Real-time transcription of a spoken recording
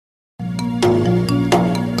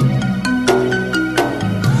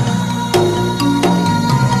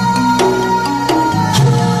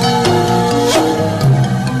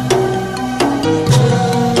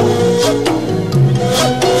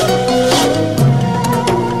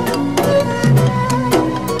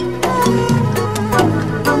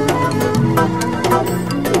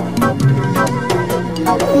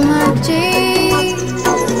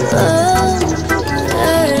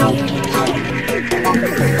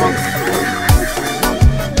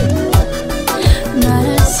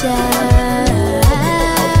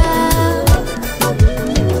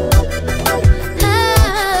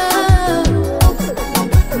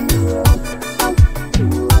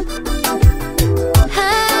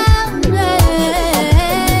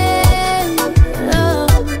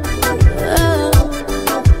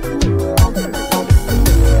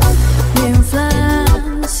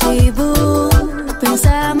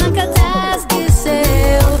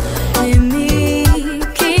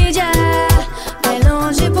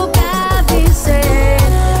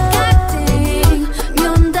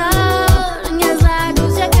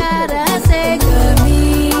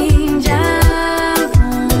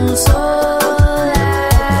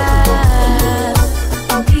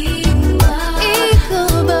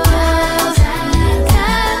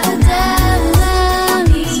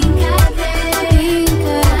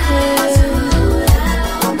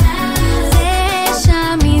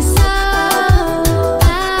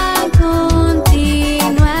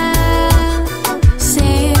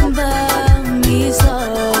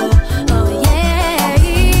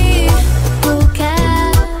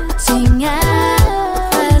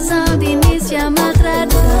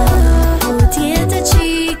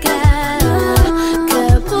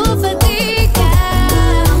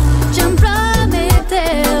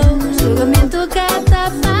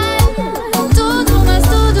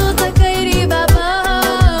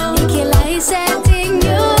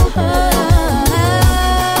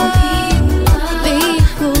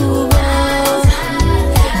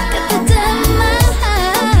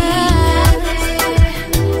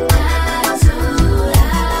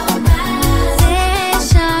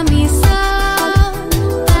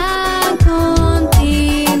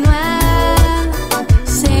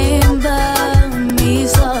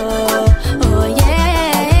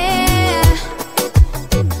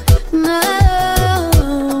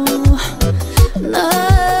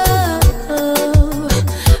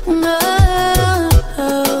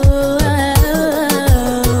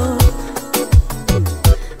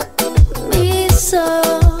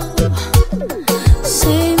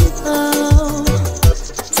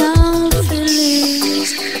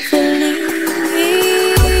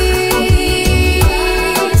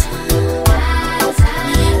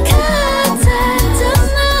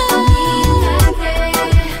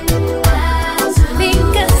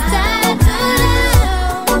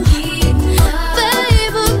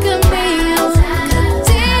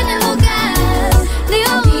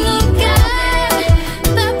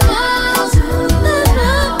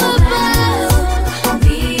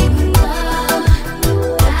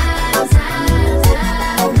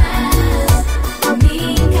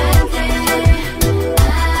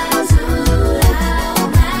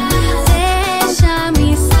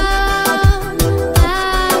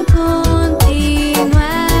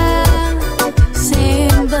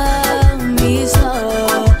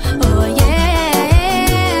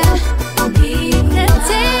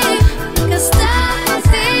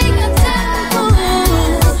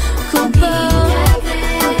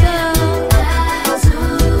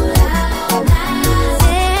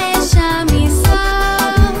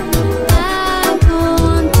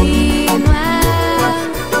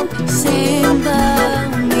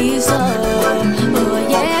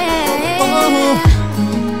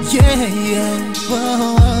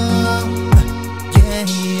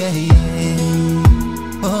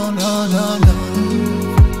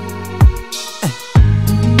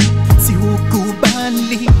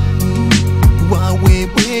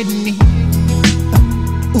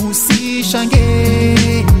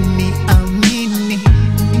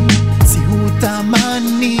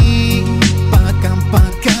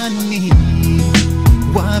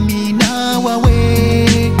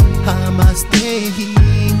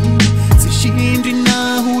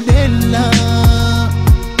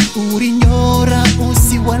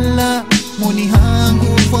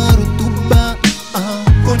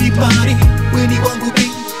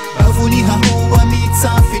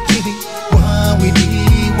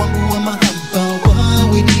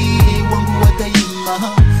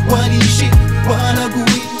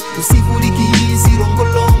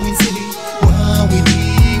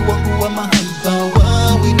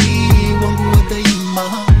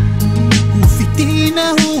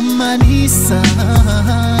inahumanisa.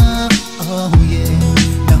 Oh yeah,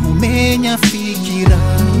 na umenya fikira.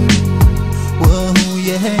 Oh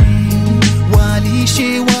yeah,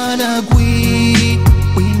 walishe walagwi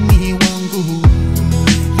wini wangu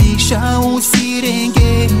lisha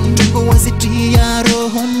usirenge tungo wazitia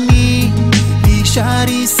rohoni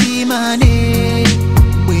lishari simane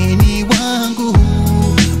weni wangu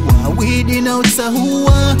wawidi na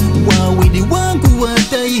utahua wawidi wangu wa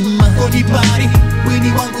daima. Konipari weni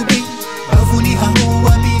wangu bi bafuni hamu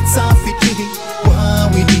wa mitafiti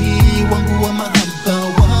wawidi wangu wa mahaba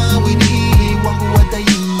wawidi wangu wa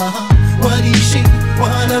daima. Walishe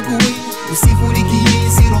walagui usifurikie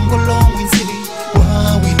zirongolo mwinzili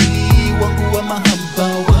wawidi wangu wa mahaba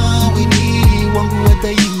wawidi wangu wa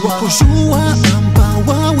daima. Wakushua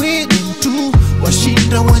amba wawidi mtu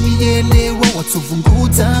washinda wanielewa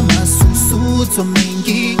watuvunguta masusuto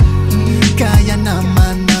mengi kaya na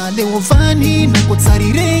mana leo vani na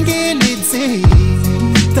kutari rengeleze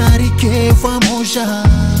tarike famoja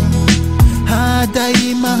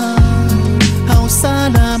hadaima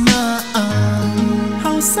hausalama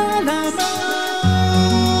hausalama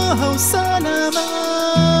hausalama.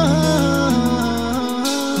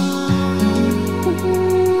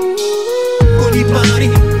 Konipari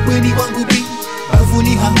weni wangu bi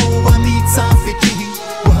bafuni hao wa mitafiti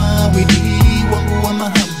wawidi wangu wa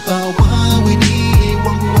mahaba wawidi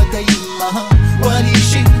wangu wa daima.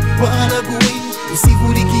 Walishe walagui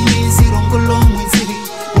usifurikie zirongolo mwinzili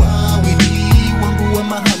wawidi wangu wa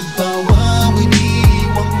mahaba wawidi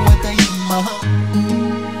wangu wa daima.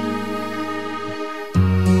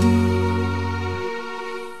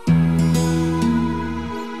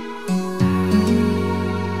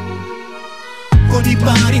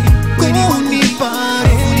 Konipari weni wangu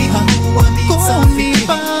pare weni hao wa mitafiti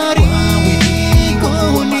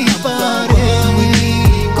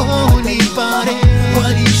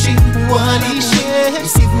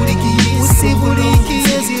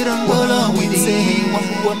usifurikie zirangola wini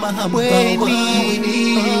wangu wa mahaba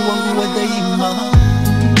wini wangu wa daima.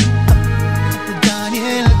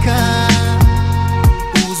 Daniel Ka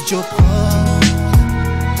who's Jopo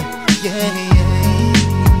yeah yeah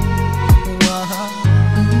wow.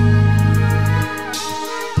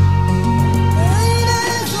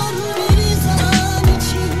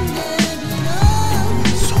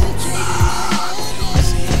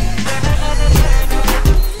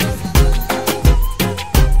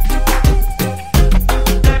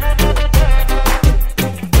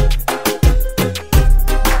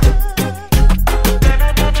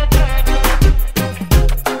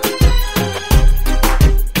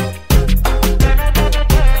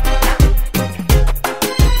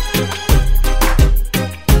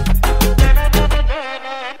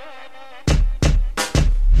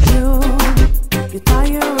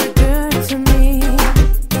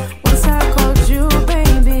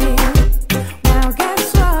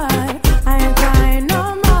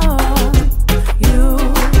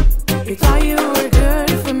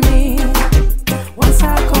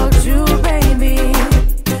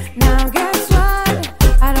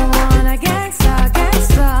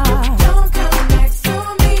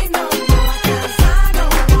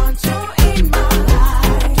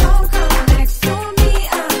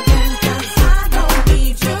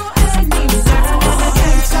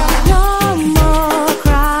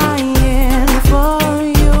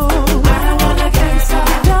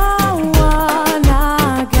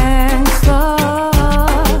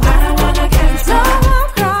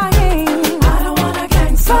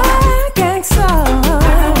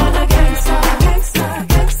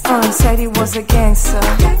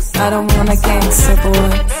 I don't want a gangster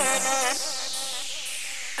boy.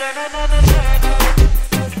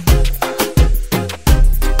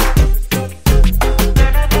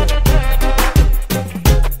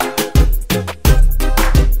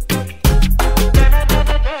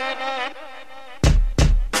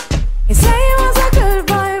 He say he was a good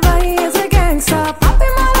boy, but he is a gangster.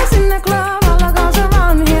 Popping models in the club, all the girls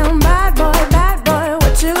around him. Bad boy,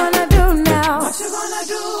 what you gonna do now? What you gonna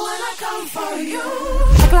do when I come for you?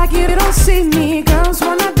 Act like you don't see me, girls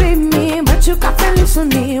wanna be me, but you got feelings for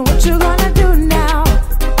me. What you gonna do now?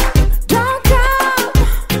 Don't come.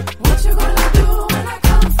 What you gonna do when I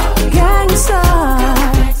come for you? Gangster.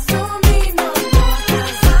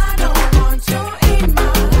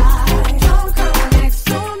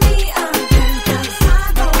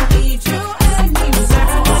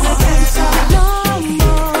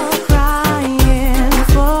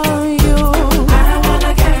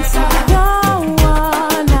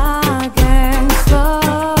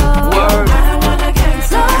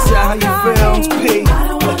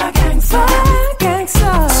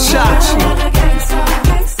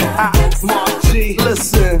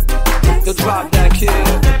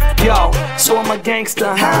 I'm a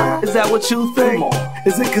gangster, huh? Is that what you think?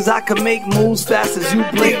 Is it cause I can make moves fast as you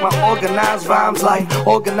blink? My organized rhymes like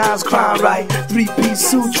organized crime, right? Three-piece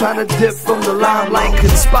suit trying to dip from the limelight.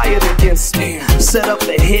 Conspired against me. Set up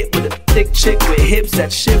a hit with a thick chick with hips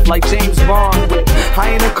that shift like James Bond with.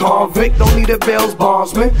 I ain't a convict, don't need a bail's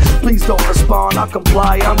bondsman. Please don't respond, I'll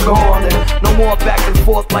comply, I'm gone. And no more back and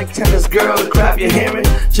forth like tennis, girl. The crap you're hearing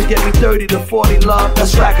should get me 30 to 40 love,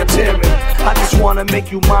 that's racketeering. I just wanna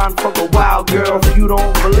make you mine for a while, girl. If you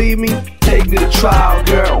don't believe me, take me to trial,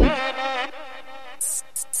 girl.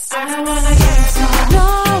 I don't wanna get some.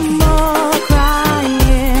 No more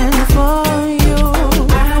crying for you.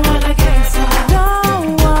 I don't wanna get some.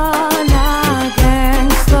 Don't wanna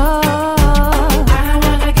gangster. I don't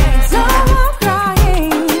wanna get some. No more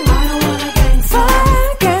crying. I don't wanna get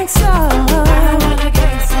some. Gangster. I don't wanna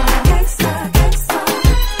get some. Gangster, gangster.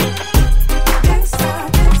 Gangster,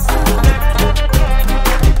 gangster.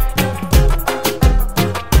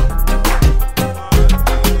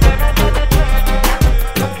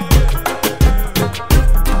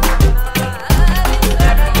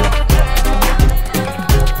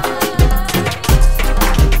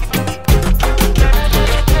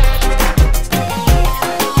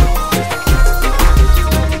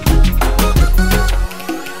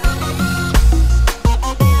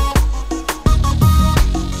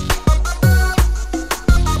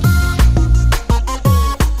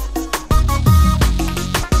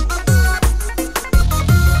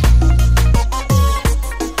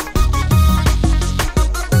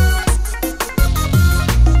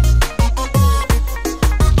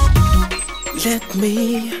 Let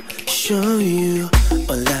me show you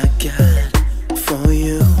all I got for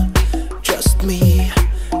you. Trust me,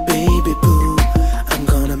 baby boo, I'm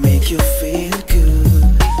gonna make you feel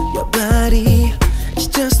good. Your body is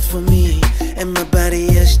just for me, and my body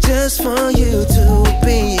is just for you too,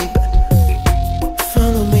 babe.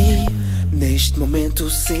 Follow me neste momento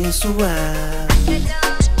sensual.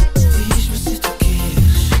 Diz-me se tu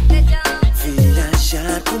queres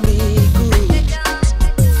viajar comigo.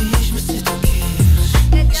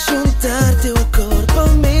 Juntar teu corpo ao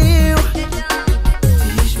meu.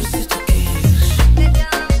 Diz-me se tu queres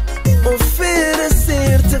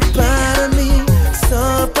oferecer-te para mim,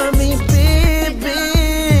 só para mim, baby.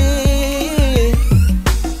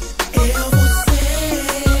 Eu vou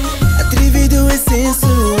ser atrevido e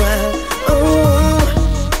sensual. Eu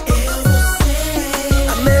vou ser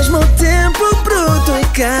ao mesmo tempo bruto e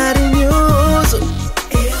carinhoso.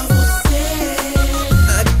 Eu vou ser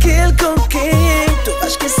aquele com quem tu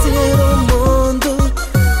vais esquecer o mundo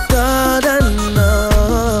toda noite.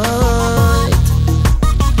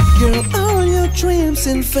 Girl, all your dreams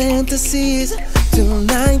and fantasies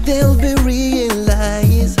tonight they'll be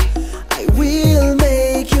realized. I will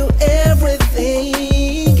make you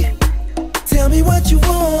everything. Tell me what you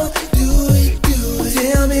want, do it, do it.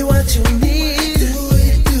 Tell me what you need, do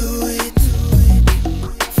it, do it, do it.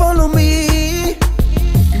 Follow me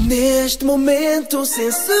neste momento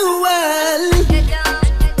sensual.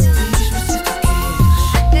 Diz-me se tu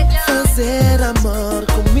queres fazer amor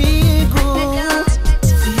comigo.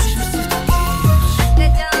 Diz-me se tu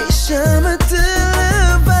queres, deixa-me te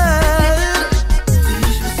levar.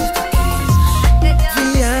 Diz-me se tu queres,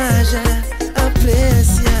 viaja,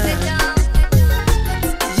 aprecia.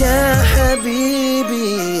 Ya Habibi,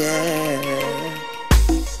 yeah.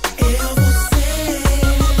 Eu vou ser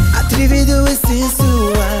atrevido e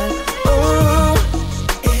sensual.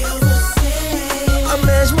 Eu vou ser ao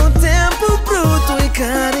mesmo tempo bruto e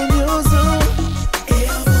carinhoso.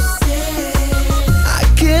 Eu vou ser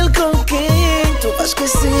aquele com quem tu vais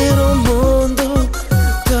esquecer o mundo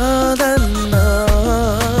toda noite.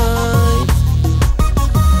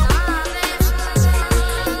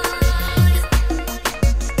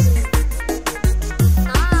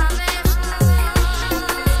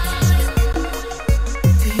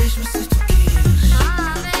 Diz-me se tu queres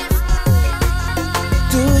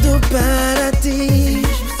tudo para ti.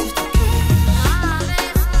 Diz-me se tu queres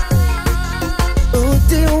o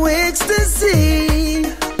teu ecstasy.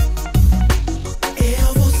 Eu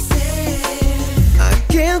vou ser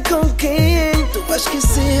aquele com quem tu vais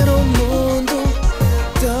esquecer o mundo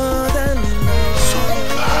toda noite.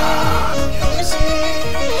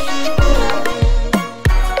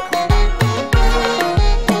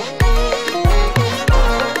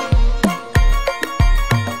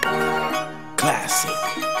 Classic.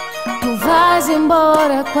 Tu vais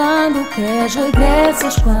embora quando queres,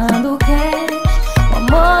 regressas quando queres. O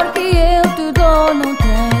amor que eu te dou não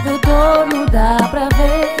tem retorno, dá pra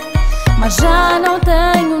ver. Mas já não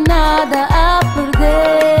tenho nada a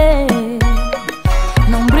perder.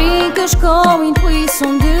 Não brincas com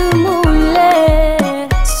intuição de mulher.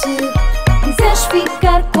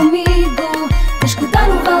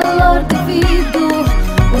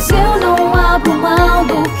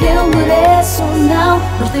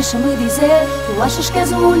 deixa-me dizer, tu achas que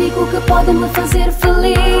és o único que pode me fazer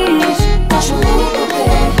feliz? Estás maluco, quê?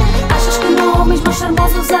 Achas que não há homens mais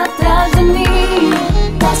charmosos atrás de mim?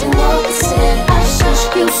 Estás a enlouquecer? Achas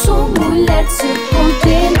que eu sou mulher de se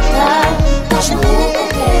contentar? Estás maluco,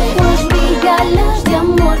 quê? Com as migalhas de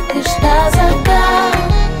amor que estás a dar.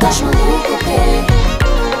 Estás maluco, quê?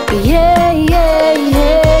 Yeah, yeah,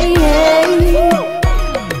 yeah, yeah.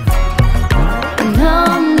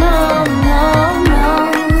 Não, não, não,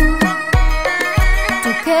 não.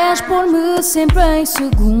 Tu queres pôr-me sempre em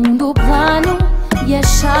segundo plano, e é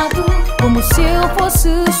chato, como se eu fosse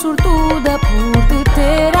sortuda por te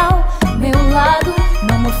ter ao meu lado.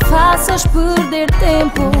 Não me faças perder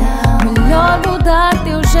tempo, melhor mudar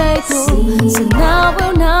teu jeito. Senão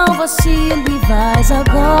eu não vacilo e vais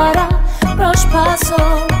agora para o espaço.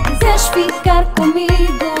 Quiseres ficar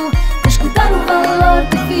comigo, tens que dar o valor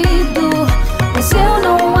devido, pois eu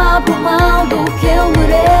não abro mão do que eu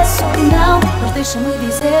mereço, não. Mas deixa-me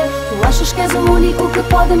dizer, tu achas que és o único que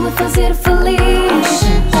pode me fazer feliz?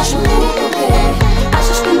 Estás maluco, quê?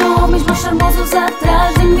 Achas que não há homens mais charmosos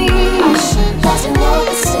atrás de mim? Estás a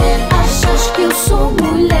enlouquecer? Achas que eu sou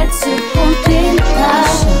mulher de se contentar?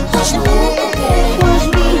 Estás maluco, quê? Com as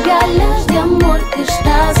migalhas de amor que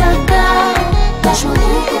estás a dar. Estás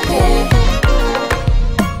maluco, quê?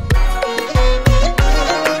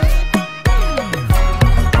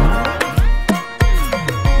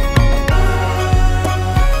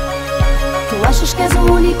 Achas que és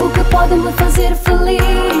o único que pode me fazer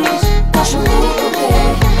feliz? Estás maluco,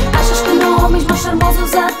 quê? Achas que não há homens mais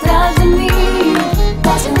charmosos atrás de mim?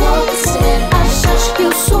 Estás a enlouquecer? Achas que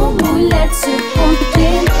eu sou mulher de se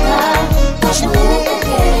contentar? Estás maluco,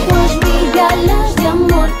 quê? Com as migalhas de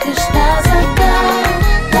amor que estás a dar.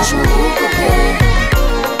 Estás maluco, quê?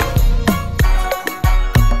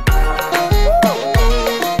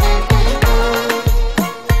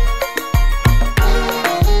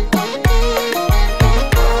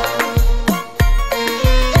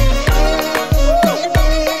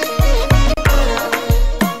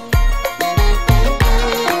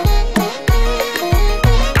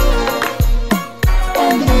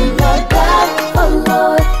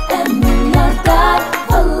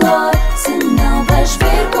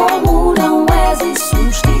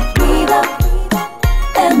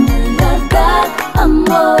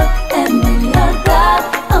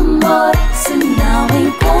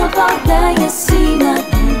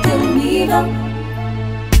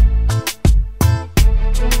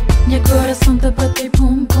 Meu coração tá bate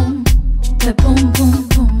pum pum, tá pum pum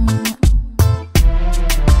pum.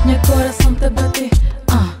 Meu coração tá bate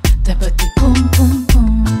pum pum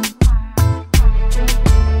pum.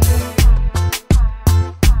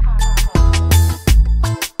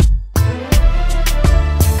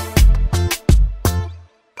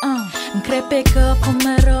 Crepe que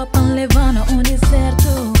fuma roupa levando um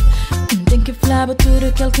deserto. Tem que falar tudo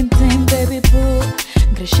aquilo que tem, baby boo.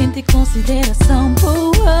 Crescente e consideração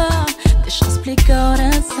boa. Deixa eu explicar a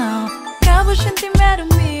oração. Cabo sentimento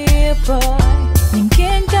meu boy.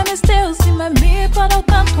 Ninguém quer me esteu cima de mim para o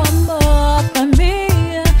tanto amor. Para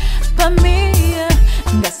mim, para mim.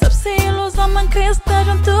 Gasta se ilusão, não crista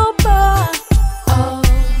junto boy. Oh,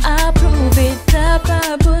 aproveita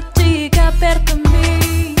para botica perto de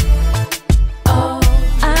mim. Oh,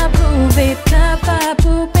 aproveita para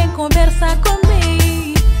bem conversar comigo.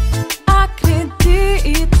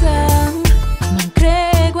 Não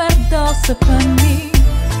creio, guarda-se para mim,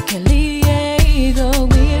 que ali é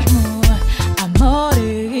egoísmo, amor é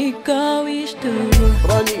egoísta.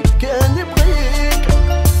 راني كان بغيك،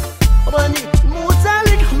 راني نموت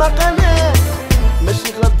عليك حماقة، ماشي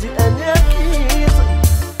غلطي أنا كيت،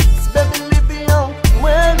 سبب اللي بيا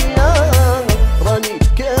واليا. راني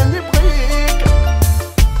كان بغيك،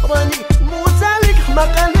 راني نموت عليك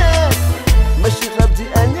حماقة، ماشي غلطي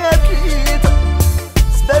أنا كيت،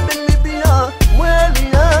 سبب اللي بيا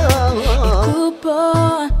واليا. Desculpa,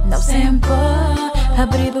 não sempre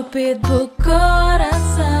abrir o peito do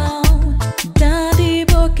coração. Dá de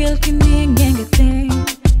boca aquele que ninguém tem.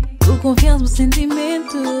 Tu confias no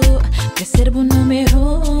sentimento, quer ser bom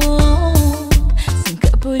número sem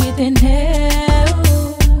que por entender.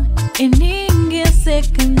 E ninguém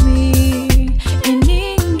seca me, e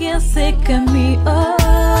ninguém seca me.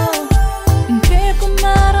 Oh, quer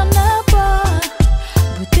comer na boa,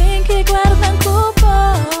 tem que guardar culpa.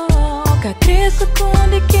 Que cresce com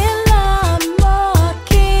aquele amor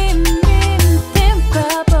que me tem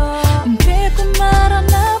pra boa. Quer comer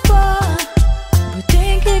na boa,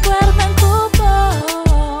 tem que guardar culpa.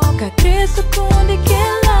 Que cresce com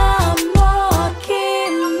aquele amor que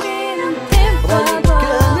me tem pra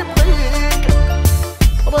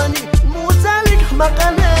boa.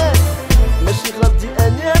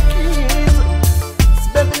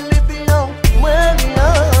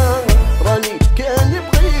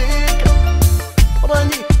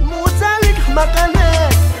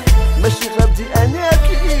 ماشي غادي انا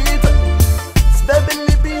اكيد سباب اللي